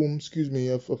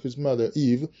of his mother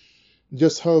Eve,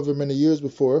 just however many years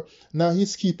before. Now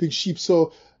he's keeping sheep.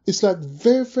 So it's like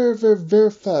very, very, very,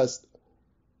 very fast.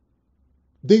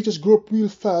 They just grow up real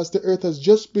fast. The earth has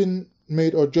just been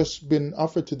made or just been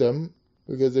offered to them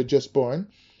because they're just born.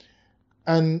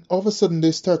 And all of a sudden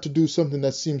they start to do something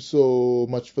that seems so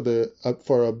much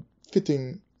for a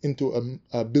fitting into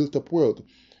a built-up world.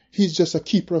 He's just a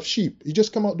keeper of sheep. He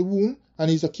just come out the womb and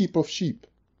he's a keeper of sheep.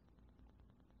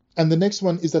 And the next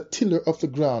one is a tiller of the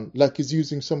ground, like he's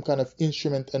using some kind of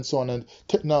instrument and so on, and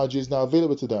technology is now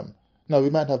available to them. Now we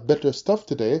might have better stuff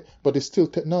today, but it's still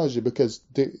technology because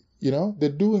they're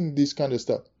doing this kind of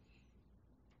stuff.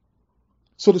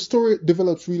 So the story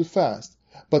develops real fast,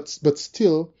 but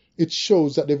still it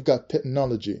shows that they've got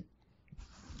technology.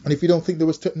 And if you don't think there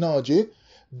was technology,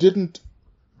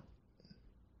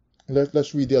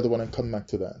 let's read the other one and come back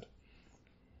to that.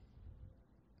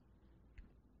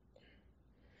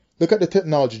 Look at the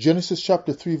technology. Genesis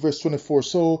chapter 3 verse 24.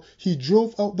 So he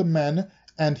drove out the man,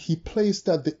 and he placed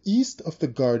at the east of the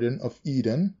Garden of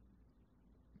Eden.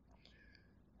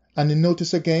 And you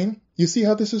notice again, you see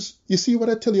what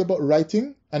I tell you about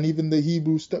writing, and even the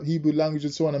Hebrew language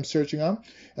and so on I'm searching on,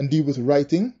 and deal with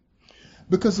writing.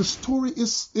 Because the story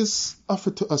is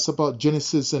offered to us about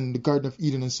Genesis and the Garden of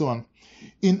Eden and so on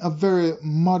in a very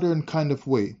modern kind of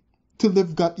way, till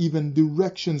they've got even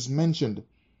directions mentioned.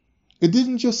 It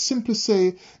didn't just simply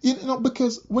say,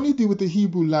 because when you deal with the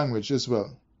Hebrew language as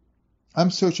well, I'm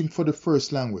searching for the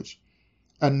first language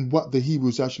and what the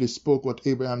Hebrews actually spoke, what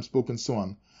Abraham spoke and so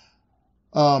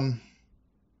on.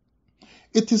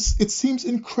 It seems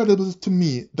incredible to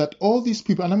me that all these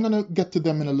people, and I'm going to get to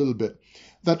them in a little bit,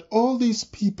 that all these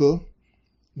people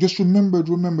just remembered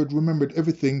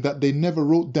everything that they never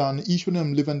wrote down. Each one of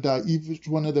them live and die. Each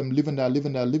one of them live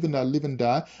and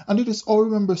die. And they just all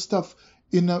remember stuff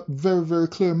in a very, very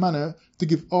clear manner to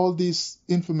give all this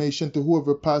information to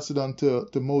whoever passed it on to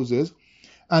Moses.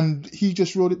 And he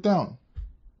just wrote it down.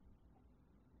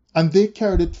 And they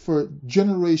carried it for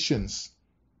generations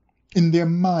in their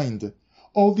mind.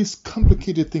 All these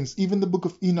complicated things, even the book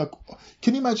of Enoch.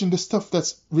 Can you imagine the stuff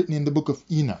that's written in the book of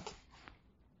Enoch?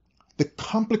 The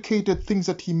complicated things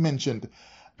that he mentioned.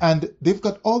 And they've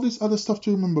got all this other stuff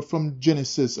to remember from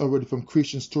Genesis already, from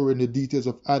creation story and the details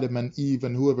of Adam and Eve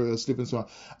and whoever else lived and so on.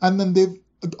 And then they've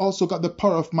also got the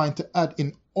power of mind to add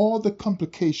in all the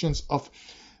complications of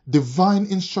divine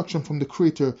instruction from the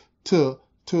Creator to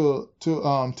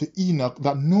Enoch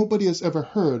that nobody has ever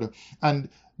heard. And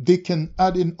they can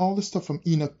add in all the stuff from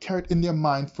Enoch, carry it in their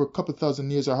mind for a couple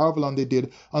thousand years or however long they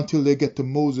did until they get to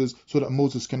Moses so that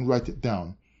Moses can write it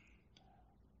down.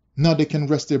 Now they can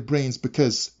rest their brains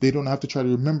because they don't have to try to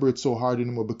remember it so hard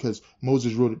anymore because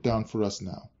Moses wrote it down for us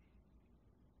now.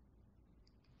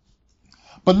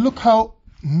 But look how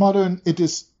modern it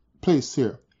is placed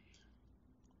here.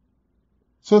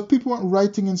 So if people weren't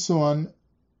writing and so on,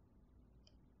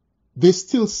 they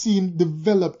still seem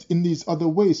developed in these other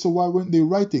ways. So why weren't they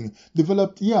writing?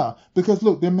 Developed, yeah, because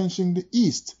look, they're mentioning the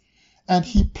east. And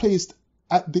he placed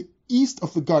at the east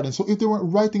of the garden. So if they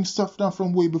weren't writing stuff down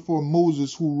from way before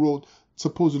Moses, who wrote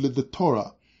supposedly the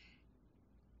Torah,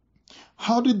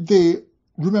 how did they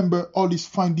remember all these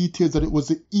fine details that it was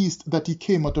the east that he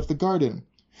came out of the garden?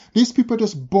 These people are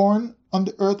just born on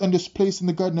the earth and just placed in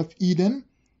the Garden of Eden,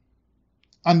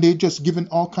 and they just given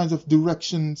all kinds of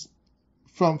directions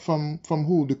from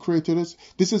who? The Creator is.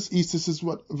 This is east, this is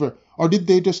whatever. Or did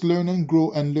they just learn and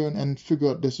grow and learn and figure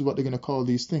out this is what they're going to call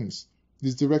these things,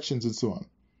 these directions and so on?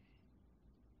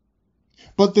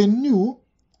 But they knew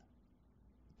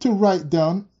to write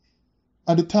down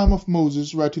at the time of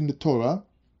Moses writing the Torah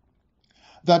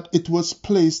that it was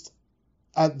placed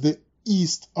at the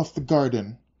east of the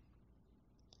garden.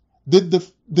 Did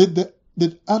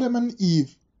Adam and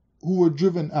Eve, who were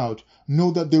driven out,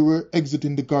 know that they were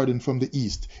exiting the garden from the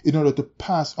east in order to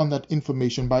pass on that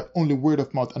information by only word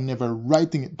of mouth and never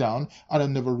writing it down?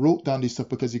 Adam never wrote down this stuff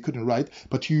because he couldn't write,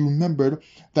 but he remembered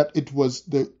that it was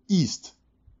the east.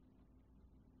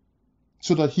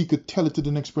 so that he could tell it to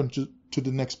the next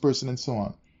person and so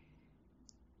on?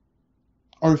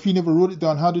 Or if he never wrote it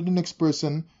down, how did the next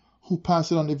person who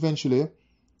passed it on eventually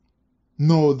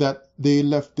know that they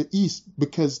left the East?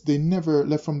 Because they never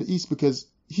left from the East, because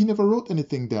he never wrote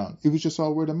anything down. It was just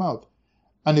all word of mouth.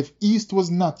 And if East was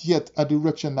not yet a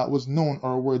direction that was known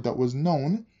or a word that was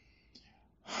known,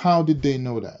 how did they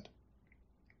know that?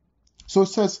 So it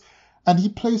says, and he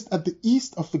placed at the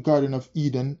east of the Garden of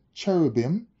Eden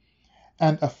cherubim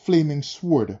and a flaming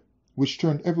sword, which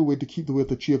turned every way to keep the way of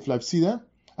the tree of life. See that?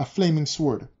 A flaming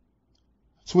sword.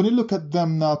 So when you look at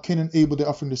them now, Cain and Abel, they're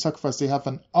offering the sacrifice. They have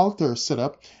an altar set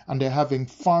up, and they're having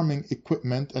farming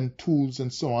equipment and tools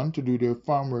and so on to do their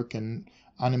farm work and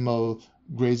animal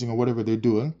grazing or whatever they're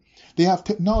doing. They have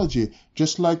technology,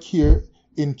 just like here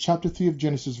in chapter 3 of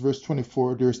Genesis, verse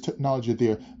 24, there's technology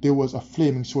there. There was a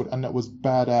flaming sword, and that was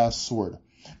badass sword,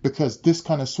 because this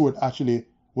kind of sword actually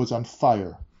was on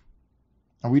fire.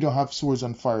 And we don't have swords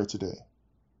on fire today.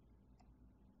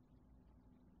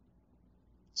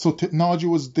 So technology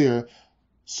was there.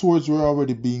 Swords were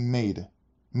already being made.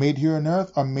 Made here on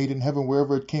earth or made in heaven,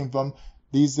 wherever it came from.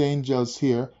 These angels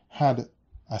here had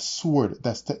a sword.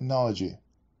 That's technology.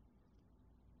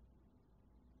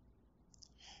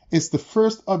 It's the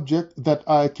first object that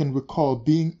I can recall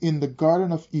being in the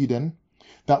Garden of Eden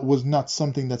that was not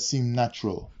something that seemed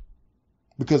natural.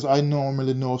 Because I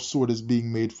normally know of sword as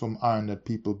being made from iron that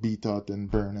people beat out and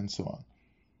burn and so on.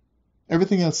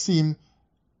 Everything else seemed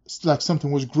like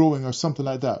something was growing or something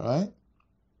like that, right?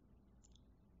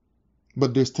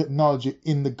 But there's technology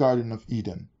in the Garden of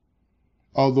Eden.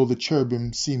 Although the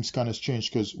cherubim seems kind of strange,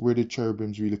 because where did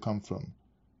cherubims really come from?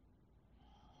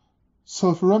 So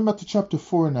if we run back to chapter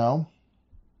 4 now.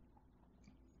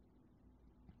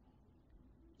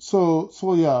 So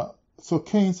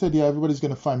Cain said, yeah, everybody's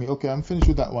going to find me. Okay, I'm finished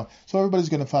with that one. So everybody's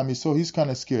going to find me. So he's kind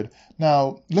of scared.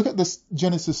 Now, look at this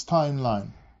Genesis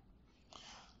timeline.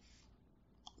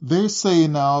 They say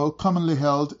now, commonly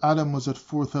held, Adam was at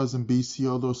 4000 BC,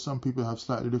 although some people have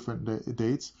slightly different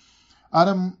dates.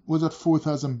 Adam was at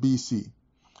 4000 BC.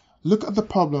 Look at the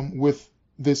problem with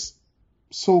this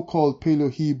so-called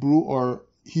Paleo-Hebrew, or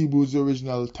Hebrew's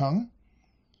original tongue.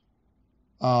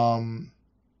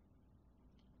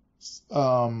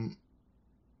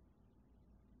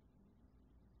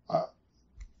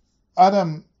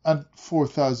 Adam at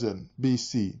 4000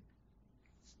 BC.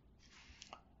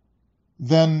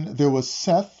 Then there was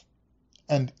Seth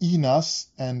and Enos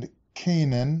and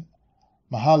Canaan,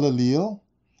 Mahalaleel,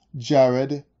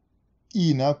 Jared,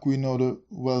 Enoch, we know the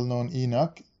well-known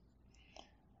Enoch,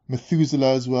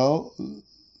 Methuselah as well,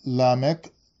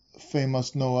 Lamech,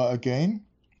 famous Noah again.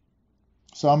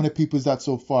 So how many people is that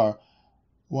so far?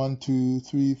 1, 2,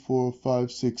 3, 4,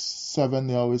 5, 6, 7.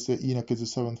 They always say Enoch is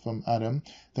the 7th from Adam.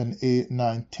 Then 8,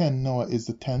 9, 10. Noah is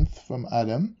the 10th from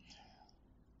Adam.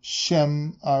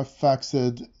 Shem,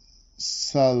 Arphaxad,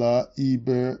 Salah,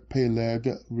 Eber, Peleg,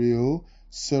 Reu,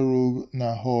 Serug,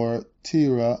 Nahor,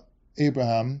 Terah,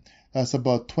 Abraham. That's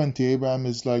about 20. Abraham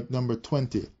is like number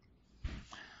 20.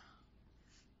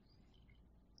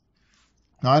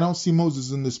 Now, I don't see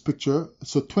Moses in this picture.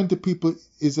 So 20 people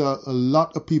is a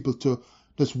lot of people to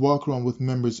just walk around with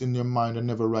members in their mind and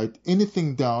never write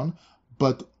anything down,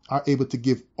 but are able to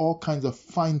give all kinds of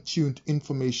fine-tuned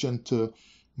information to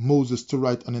Moses to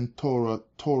write an entire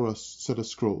Torah set of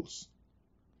scrolls.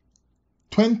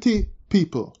 20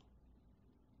 people.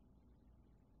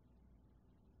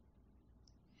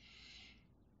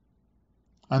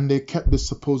 And they kept this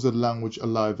supposed language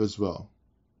alive as well.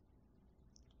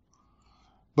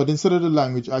 But instead of the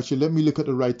language, actually, let me look at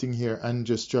the writing here and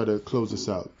just try to close this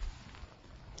out.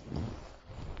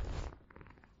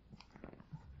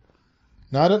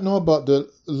 Now, I don't know about the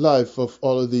life of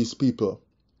all of these people,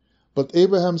 but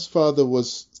Abraham's father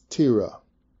was Terah.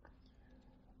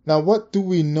 Now, what do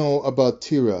we know about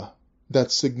Terah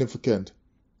that's significant?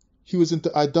 He was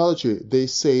into idolatry. They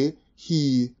say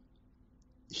he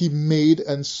made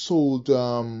and sold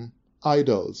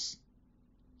idols.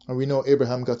 And we know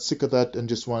Abraham got sick of that and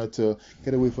just wanted to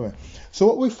get away from it. So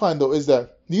what we find, though, is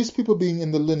that these people being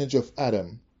in the lineage of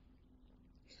Adam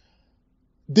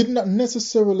did not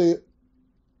necessarily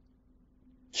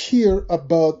care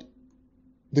about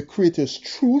the Creator's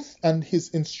truth and his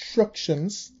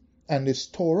instructions and his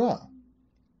Torah.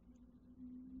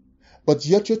 But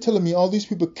yet you're telling me all these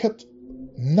people kept,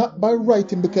 not by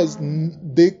writing because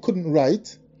they couldn't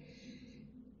write,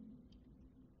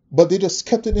 but they just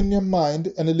kept it in their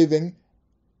mind and a living.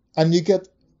 And you get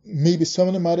maybe some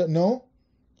of them, I don't know,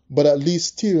 but at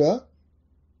least Terah,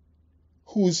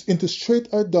 who's into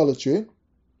straight idolatry,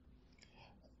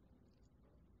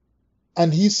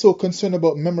 And he's so concerned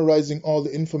about memorizing all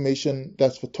the information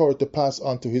that's for Torah to pass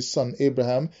on to his son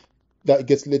Abraham, that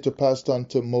gets later passed on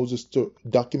to Moses to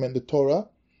document the Torah.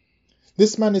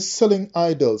 This man is selling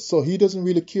idols, so he doesn't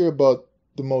really care about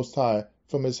the Most High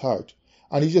from his heart.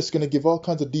 And he's just going to give all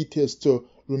kinds of details to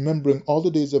remembering all the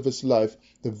days of his life,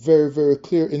 the very, very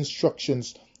clear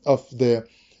instructions of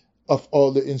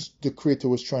all the Creator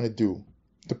was trying to do,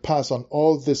 to pass on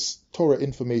all this Torah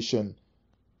information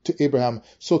to Abraham.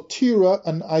 So Terah,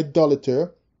 an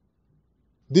idolater,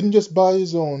 didn't just buy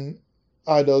his own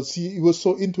idols. He was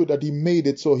so into it that he made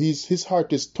it, so his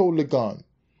heart is totally gone.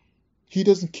 He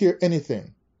doesn't care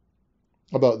anything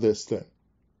about this thing.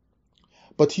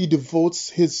 But he devotes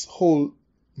his whole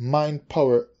mind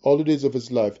power, all the days of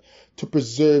his life, to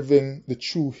preserving the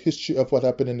true history of what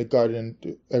happened in the garden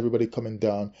and everybody coming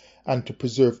down, and to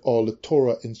preserve all the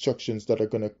Torah instructions that are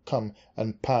going to come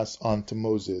and pass on to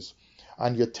Moses.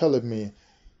 And you're telling me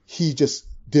he just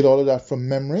did all of that from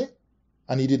memory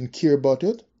and he didn't care about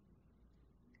it?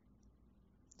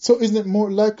 So isn't it more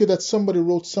likely that somebody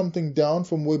wrote something down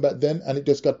from way back then and it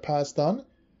just got passed on?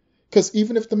 Because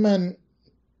even if the man,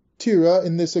 Terah,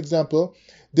 in this example,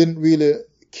 didn't really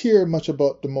care much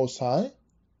about the Most High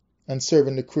and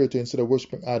serving the Creator instead of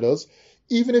worshipping idols,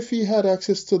 even if he had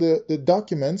access to the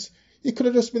documents, he could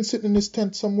have just been sitting in his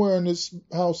tent somewhere in his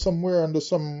house, somewhere under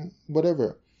some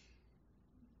whatever.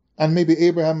 And maybe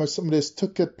Abraham or somebody else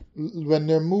took it when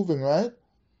they're moving, right?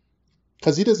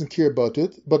 Because he doesn't care about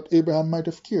it, but Abraham might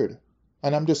have cared.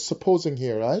 And I'm just supposing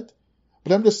here, right?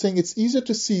 But I'm just saying it's easier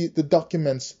to see the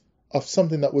documents of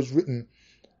something that was written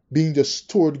being just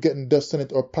stored, getting dust in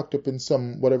it, or packed up in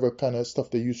some whatever kind of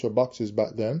stuff they used for boxes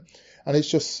back then, and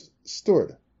it's just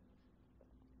stored.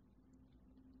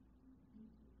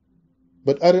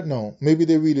 But I don't know. Maybe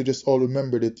they really just all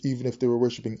remembered it, even if they were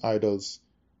worshipping idols.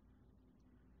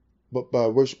 But by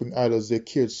worshipping idols, they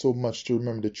cared so much to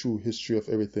remember the true history of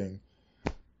everything.